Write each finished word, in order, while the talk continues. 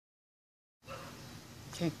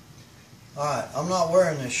Alright, I'm not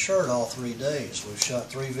wearing this shirt all 3 days. We've shot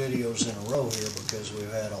 3 videos in a row here because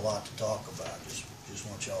we've had a lot to talk about. Just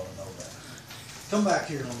want y'all to know that. Come back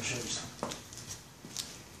here and let me show you something.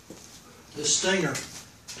 This Stinger,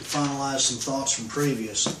 to finalize some thoughts from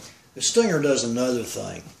previous, the Stinger does another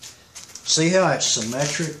thing. See how it's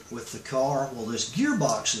symmetric with the car? Well, this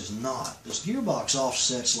gearbox is not. This gearbox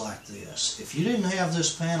offsets like this. If you didn't have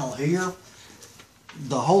this panel here,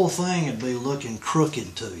 the whole thing would be looking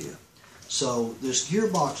crooked to you. So this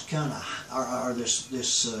gearbox kind of,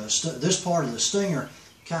 this part of the Stinger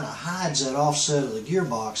kind of hides that offset of the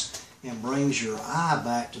gearbox and brings your eye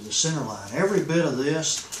back to the center line. Every bit of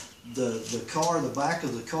this, the back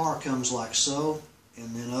of the car comes like so,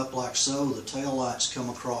 and then up like so. The tail lights come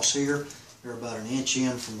across here. They're about an inch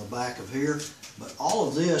in from the back of here. But all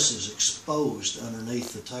of this is exposed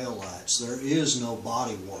underneath the tail lights. There is no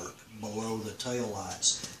body work below the tail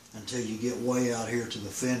lights until you get way out here to the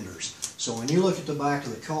fenders. So when you look at the back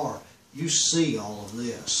of the car, you see all of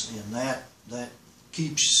this, and that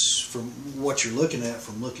keeps from what you're looking at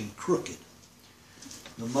from looking crooked.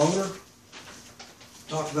 The motor,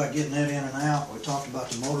 talked about getting that in and out. We talked about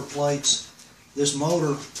the motor plates. This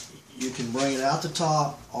motor, you can bring it out the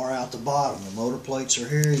top or out the bottom. The motor plates are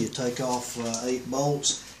here. You take off 8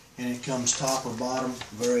 bolts, and it comes top or bottom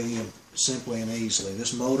very simply and easily.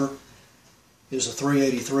 This motor is a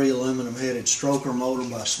 383 aluminum headed stroker motor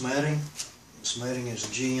by Smetting. Smetting is a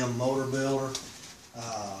GM motor builder.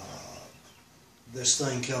 This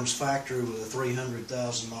thing comes factory with a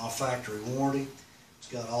 300,000 mile factory warranty. It's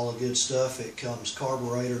got all the good stuff. It comes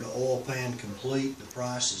carburetor to oil pan complete. The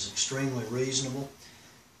price is extremely reasonable.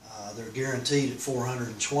 They're guaranteed at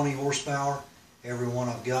 420 horsepower. Every one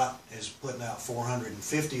I've got is putting out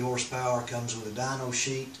 450 horsepower. Comes with a dyno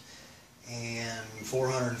sheet. And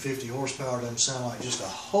 450 horsepower doesn't sound like just a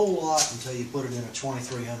whole lot until you put it in a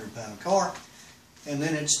 2,300 pound car. And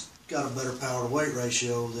then it's got a better power to weight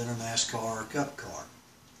ratio than a NASCAR or Cup car.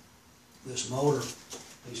 This motor,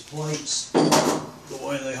 these plates, the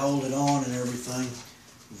way they hold it on and everything,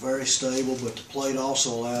 very stable, but the plate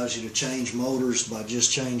also allows you to change motors by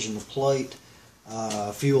just changing the plate.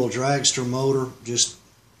 Fuel dragster motor, just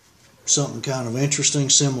something kind of interesting,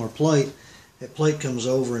 similar plate. That plate comes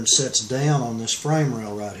over and sets down on this frame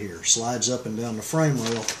rail right here, slides up and down the frame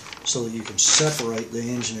rail so that you can separate the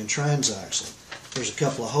engine and transaxle. There's a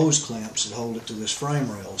couple of hose clamps that hold it to this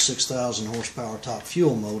frame rail. A 6,000 horsepower top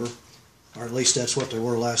fuel motor, or at least that's what they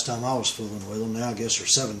were last time I was fooling with them. Now I guess they're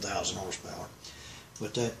 7,000 horsepower.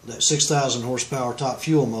 But that 6,000 horsepower top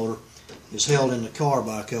fuel motor is held in the car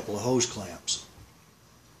by a couple of hose clamps.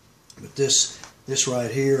 But this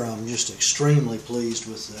right here, I'm just extremely pleased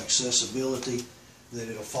with the accessibility, that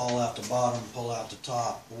it'll fall out the bottom, pull out the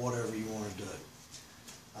top, whatever you want to do.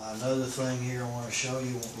 Another thing here I want to show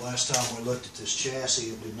you, last time we looked at this chassis,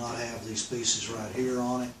 it did not have these pieces right here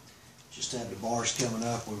on it. Just had the bars coming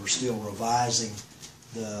up. We were still revising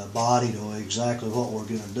the body to exactly what we're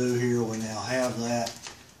going to do here. We now have that.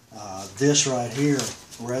 This right here,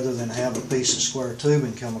 rather than have a piece of square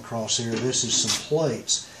tubing come across here, this is some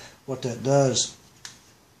plates. What that does,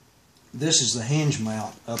 this is the hinge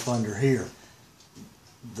mount up under here.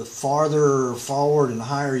 The farther forward and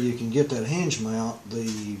higher you can get that hinge mount,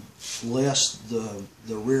 the less the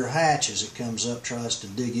rear hatch as it comes up tries to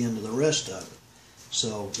dig into the rest of it.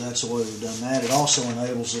 So that's the way we've done that. It also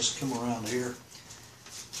enables us to come around here.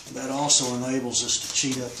 That also enables us to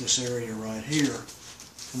cheat up this area right here.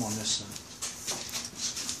 Come on, this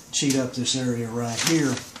side. Cheat up this area right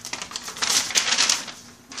here.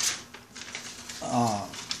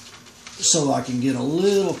 So I can get a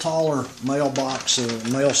little taller mailbox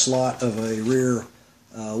or mail slot of a rear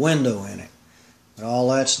window in it. But all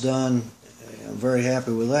that's done. I'm very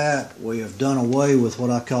happy with that. We have done away with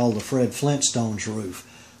what I call the Fred Flintstone's roof.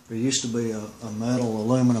 There used to be a metal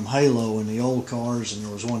aluminum halo in the old cars, and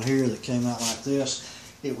there was one here that came out like this.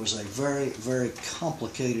 It was a very, very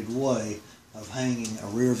complicated way of hanging a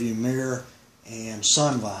rear view mirror and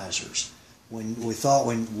sun visors. When we thought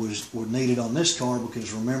we needed on this car,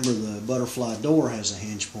 because remember the butterfly door has a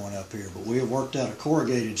hinge point up here, but we have worked out a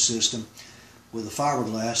corrugated system with a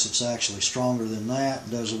fiberglass that's actually stronger than that,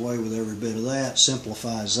 does away with every bit of that,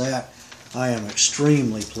 simplifies that. I am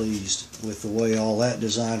extremely pleased with the way all that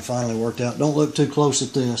design finally worked out. Don't look too close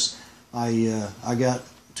at this. I got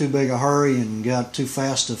too big a hurry and got too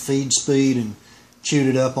fast a feed speed and chewed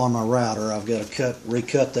it up on my router. I've got to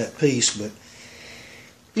recut that piece, but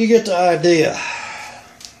you get the idea.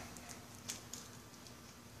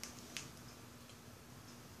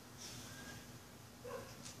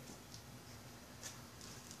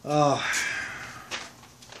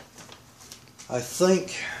 I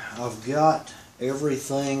think I've got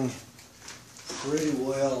everything pretty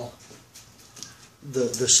well.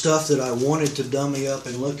 The stuff that I wanted to dummy up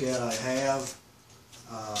and look at, I have.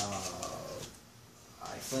 I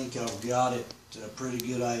think I've got it, a pretty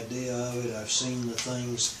good idea of it. I've seen the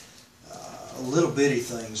things, little bitty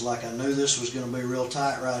things, like I knew this was going to be real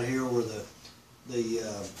tight right here where the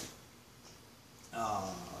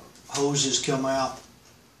hoses come out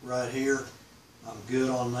right here. I'm good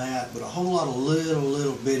on that, but a whole lot of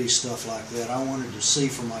little bitty stuff like that I wanted to see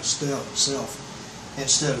for myself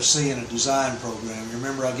instead of seeing a design program. You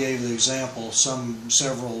remember I gave the example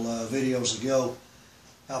several videos ago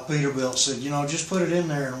how Peterbilt said, you know, just put it in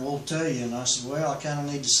there and we'll tell you. And I said, well, I kind of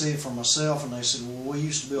need to see it for myself. And they said, well, we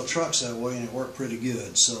used to build trucks that way and it worked pretty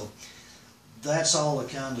good. So that's all the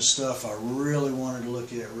kind of stuff I really wanted to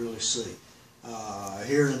look at, really see.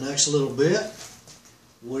 Here in the next little bit,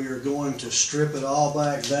 we are going to strip it all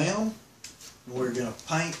back down. We're going to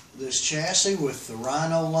paint this chassis with the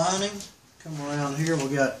rhino lining. Come around here, we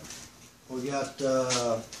got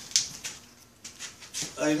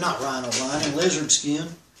not rhino lining, lizard skin.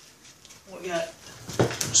 We got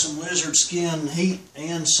some lizard skin heat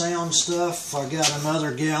and sound stuff. I got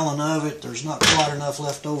another gallon of it. There's not quite enough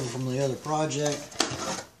left over from the other project.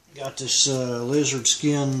 Got this lizard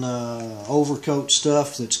skin overcoat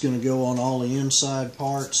stuff that's going to go on all the inside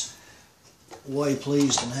parts. Way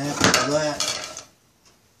pleased and happy with that.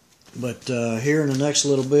 But here in the next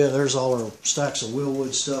little bit, there's all our stacks of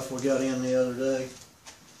Willwood stuff we got in the other day.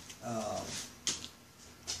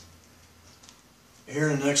 Here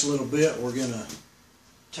in the next little bit, we're going to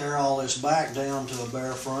tear all this back down to a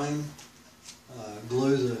bare frame,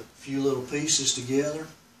 glue the few little pieces together,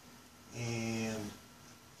 and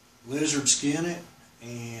lizard skin it,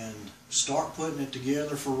 and start putting it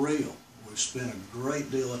together for real. We've spent a great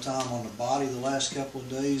deal of time on the body the last couple of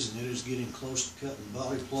days, and it is getting close to cutting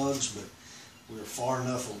body plugs, but we're far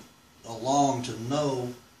enough along to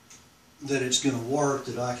know that it's going to work,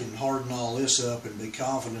 that I can harden all this up and be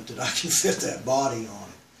confident that I can fit that body on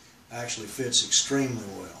it. Actually fits extremely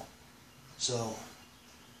well. So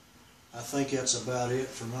I think that's about it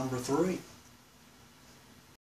for number 3.